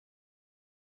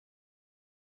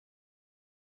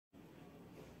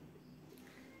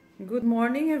Good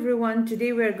morning, everyone.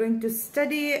 Today we are going to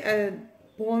study a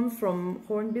poem from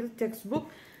Hornbill textbook.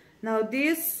 Now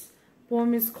this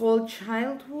poem is called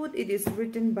Childhood. It is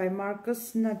written by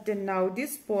Marcus Nutten. Now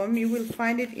this poem, you will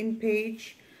find it in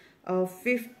page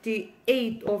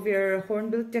 58 of your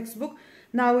Hornbill textbook.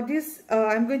 Now this,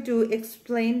 I'm going to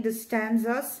explain the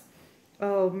stanzas.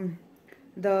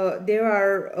 There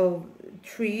are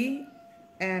 3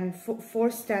 and 4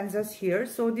 stanzas here.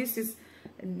 So this is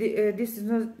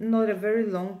not a very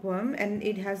long poem, and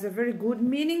it has a very good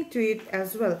meaning to it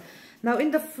as well. Now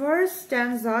in the first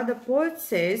stanza, the poet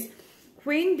says,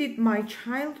 "When did my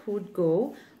childhood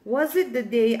go? Was it the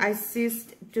day I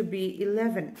ceased to be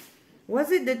 11? Was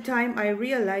it the time I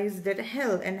realized that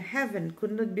hell and heaven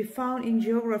could not be found in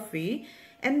geography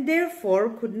and therefore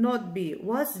could not be?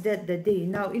 Was that the day?"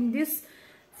 Now in this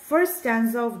first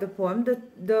stanza of the poem,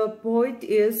 the poet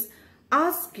is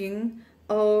asking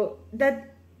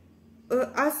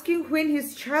asking when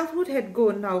his childhood had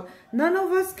gone. Now, none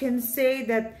of us can say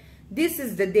that this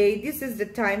is the day, this is the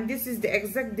time, this is the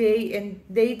exact day and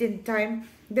date and time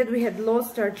that we had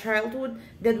lost our childhood,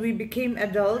 that we became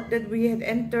adult, that we had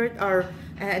entered our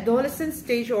adolescent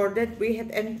stage, or that we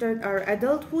had entered our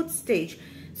adulthood stage.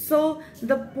 So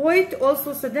the poet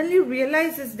also suddenly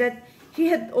realizes that he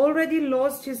had already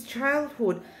lost his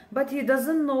childhood, but he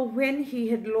doesn't know when he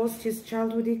had lost his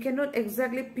childhood. He cannot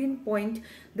exactly pinpoint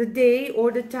the day or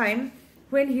the time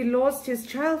when he lost his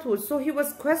childhood. So he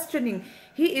was questioning.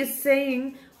 He is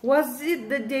saying, was it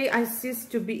the day I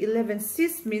ceased to be 11?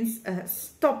 Cease means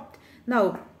stopped.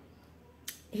 Now,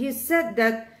 he said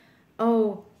that,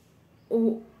 when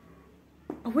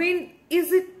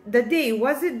is it the day?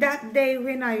 Was it that day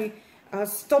when I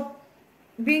stopped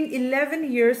being 11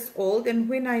 years old, and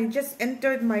when I just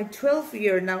entered my 12th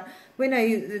year? Now,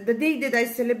 the day that I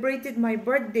celebrated my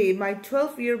birthday, my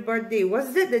 12th year birthday,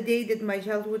 was that the day that my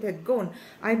childhood had gone?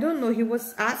 I don't know, he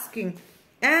was asking.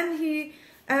 And he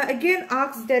again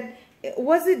asked that,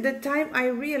 was it the time I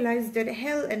realized that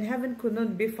hell and heaven could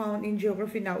not be found in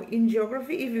geography? Now, in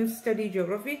geography, if you study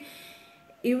geography,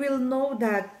 you will know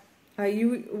that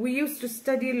we used to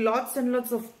study lots and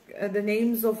lots of the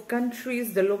names of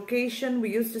countries, the location.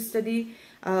 We used to study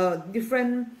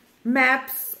different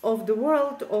maps of the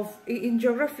world in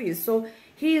geography. So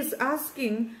he is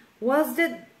asking, was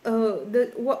it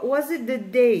the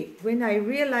day when I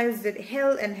realized that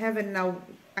hell and heaven? Now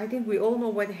I think we all know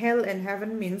what hell and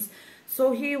heaven means.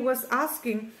 So he was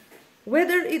asking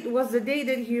whether it was the day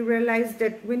that he realized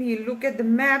that when he looked at the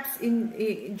maps, in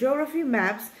geography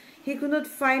maps, he could not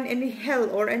find any hell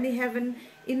or any heaven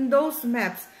in those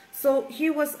maps. So he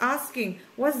was asking,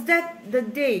 was that the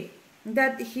day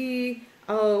that he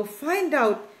when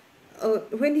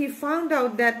he found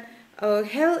out that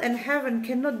hell and heaven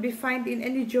cannot be found in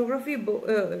any geography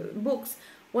books?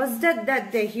 Was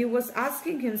that day? He was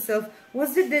asking himself,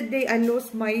 was it the day I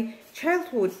lost my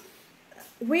childhood?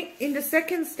 In the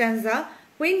second stanza,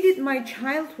 when did my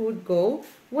childhood go?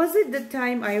 Was it the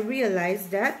time I realized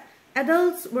that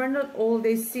adults were not all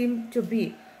they seemed to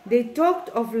be? They talked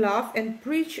of love and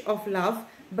preached of love,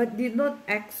 but did not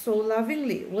act so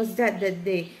lovingly. Was that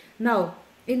day? Now,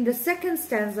 in the second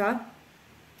stanza,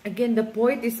 again the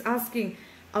poet is asking,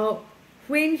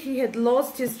 when he had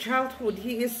lost his childhood,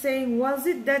 he is saying, was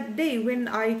it that day when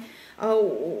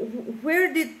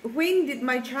when did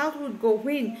my childhood go?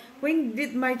 When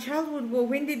did my childhood go?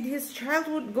 When did his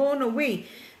childhood gone away?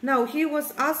 Now he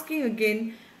was asking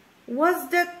again, was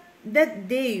that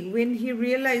day when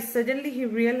suddenly he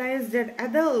realized that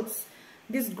adults,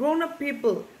 these grown-up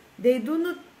people, they do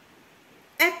not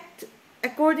act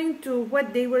according to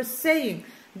what they were saying.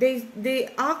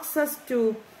 They ask us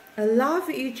to love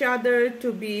each other,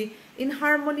 to be in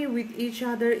harmony with each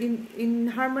other,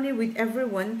 in harmony with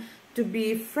everyone, to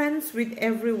be friends with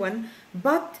everyone,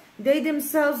 but they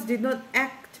themselves did not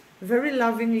act very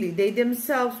lovingly. They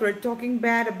themselves were talking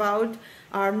bad about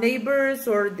our neighbors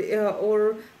or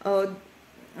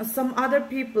some other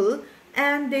people,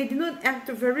 and they did not act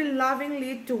very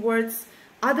lovingly towards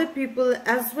other people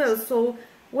as well. So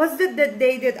was it that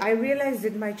day that I realized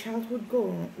that my childhood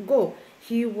go?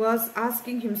 He was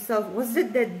asking himself, was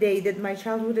it that day that my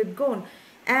childhood had gone?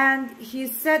 And he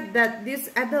said that these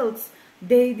adults,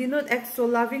 they did not act so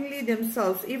lovingly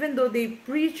themselves. Even though they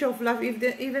preach of love,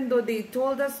 even though they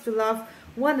told us to love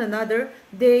one another,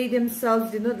 they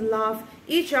themselves did not love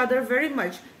each other very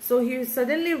much. So he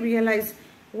suddenly realized,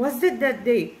 was it that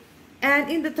day? And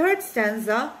in the third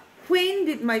stanza, when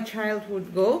did my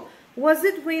childhood go? Was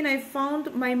it when I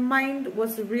found my mind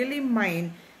was really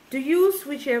mine, to use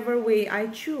whichever way I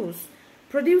choose,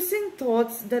 producing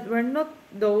thoughts that were not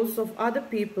those of other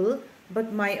people,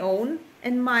 but my own,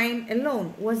 and mine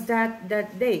alone was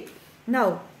that day.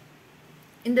 Now,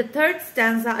 in the third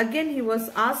stanza, again he was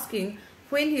asking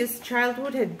when his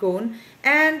childhood had gone,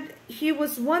 and he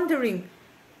was wondering,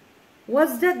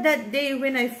 was that day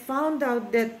when I found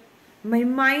out that my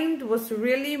mind was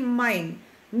really mine?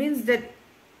 Means that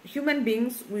human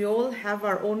beings, we all have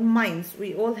our own minds,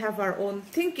 we all have our own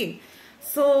thinking.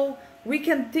 So we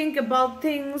can think about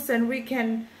things, and we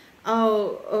can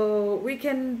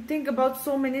think about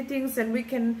so many things,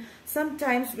 and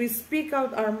sometimes we speak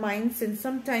out our minds, and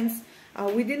sometimes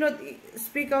we do not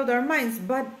speak out our minds.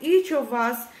 But each of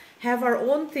us have our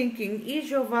own thinking,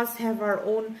 each of us have our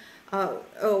own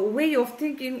way of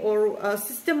thinking, or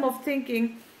system of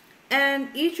thinking, and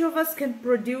each of us can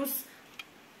produce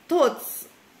thoughts.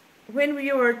 When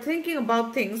we are thinking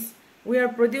about things, we are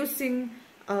producing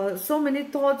so many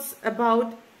thoughts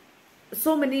about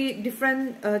so many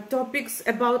different topics,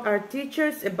 about our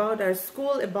teachers, about our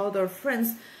school, about our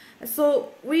friends.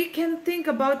 So we can think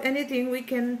about anything, we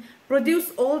can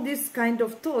produce all these kind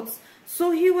of thoughts.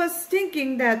 So he was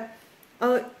thinking that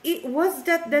was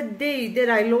that the day that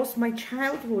I lost my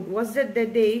childhood? Was that the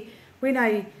day when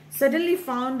I suddenly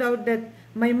found out that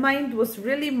my mind was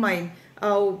really mine?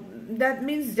 That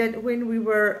means that when we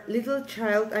were little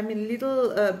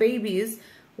babies,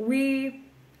 we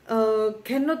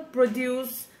cannot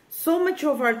produce so much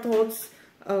of our thoughts,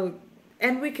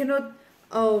 and we cannot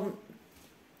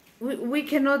we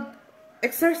cannot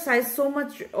exercise so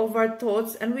much of our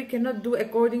thoughts, and we cannot do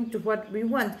according to what we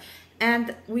want.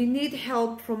 And we need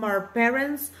help from our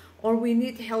parents, or we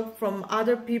need help from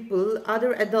other people,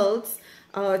 other adults,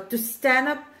 to stand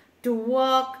up, to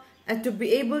walk, and to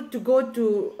be able to go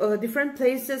to different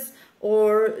places,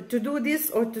 or to do this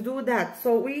or to do that.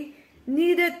 So we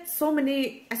needed so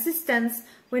many assistants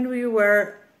when we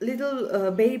were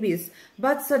little babies.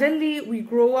 But suddenly we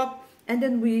grow up, and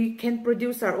then we can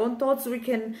produce our own thoughts, we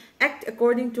can act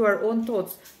according to our own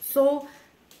thoughts. So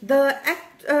the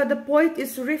poet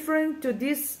is referring to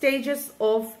these stages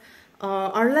of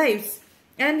our lives,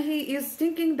 and he is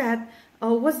thinking that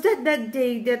was that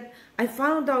day that I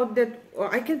found out that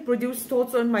I can produce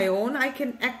thoughts on my own, I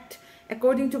can act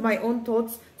according to my own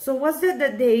thoughts. So was that the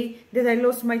day that I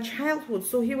lost my childhood?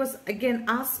 So he was again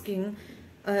asking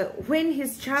when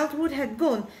his childhood had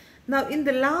gone. Now in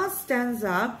the last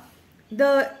stanza,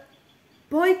 the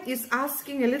poet is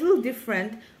asking a little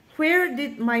different. Where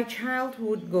did my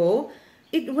childhood go?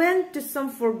 It went to some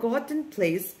forgotten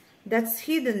place that's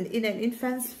hidden in an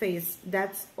infant's face.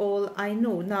 That's all I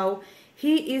know. Now,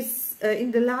 he is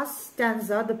in the last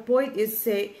stanza, the poet is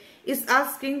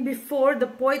asking, before the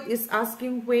poet is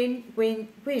asking when.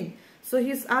 So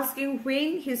he's asking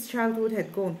when his childhood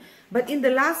had gone. But in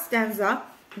the last stanza,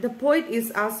 the poet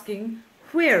is asking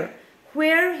where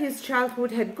his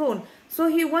childhood had gone. So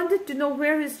he wanted to know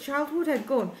where his childhood had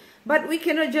gone. But we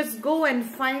cannot just go and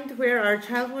find where our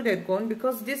childhood had gone,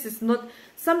 because this is not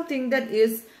something that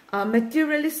is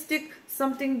materialistic,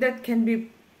 something that can be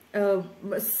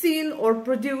seen or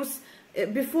produced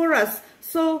before us.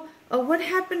 So what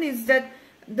happened is that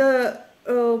the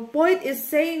poet is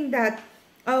saying that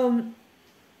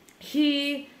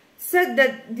he said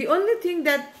that the only thing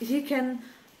that he can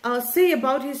say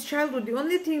about his childhood, the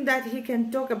only thing that he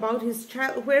can talk about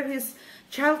where his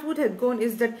childhood had gone,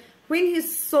 is that when he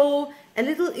saw a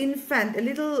little infant, a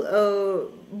little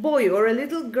boy or a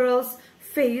little girl's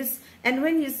face, and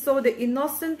when he saw the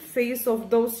innocent face of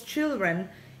those children,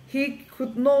 he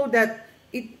could know that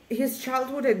his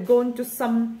childhood had gone to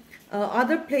some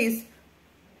other place,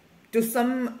 to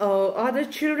some other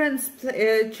children's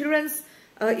innocence,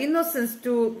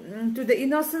 to the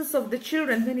innocence of the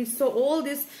children. When he saw all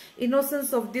this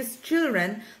innocence of these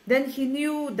children, then he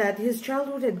knew that his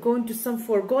childhood had gone to some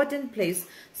forgotten place,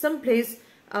 some place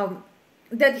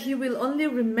that he will only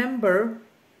remember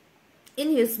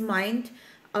in his mind,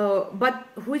 but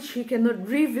which he cannot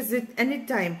revisit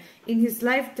anytime in his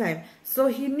lifetime. So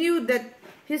he knew that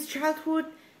his childhood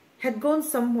had gone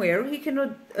somewhere. He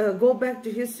cannot go back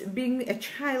to his being a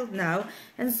child now.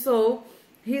 And so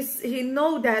he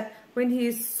know that when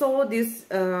he saw these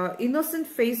innocent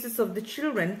faces of the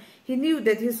children, he knew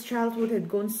that his childhood had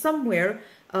gone somewhere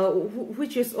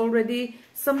which is already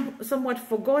somewhat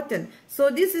forgotten. So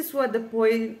this is what the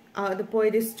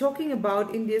poet is talking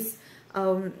about in this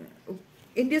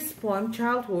poem,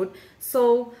 Childhood.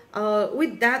 So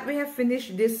with that, we have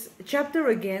finished this chapter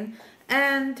again.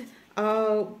 And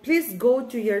please go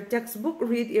to your textbook,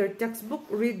 read your textbook,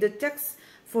 read the text.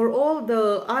 For all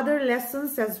the other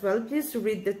lessons as well, please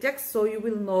read the text so you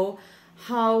will know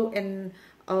how and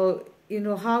the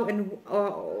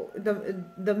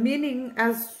meaning,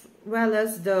 as well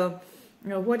as the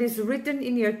what is written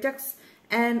in your text,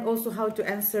 and also how to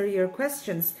answer your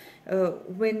questions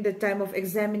when the time of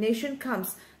examination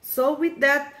comes. So with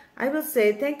that, I will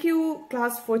say thank you,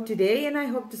 class, for today, and I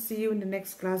hope to see you in the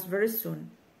next class very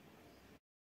soon.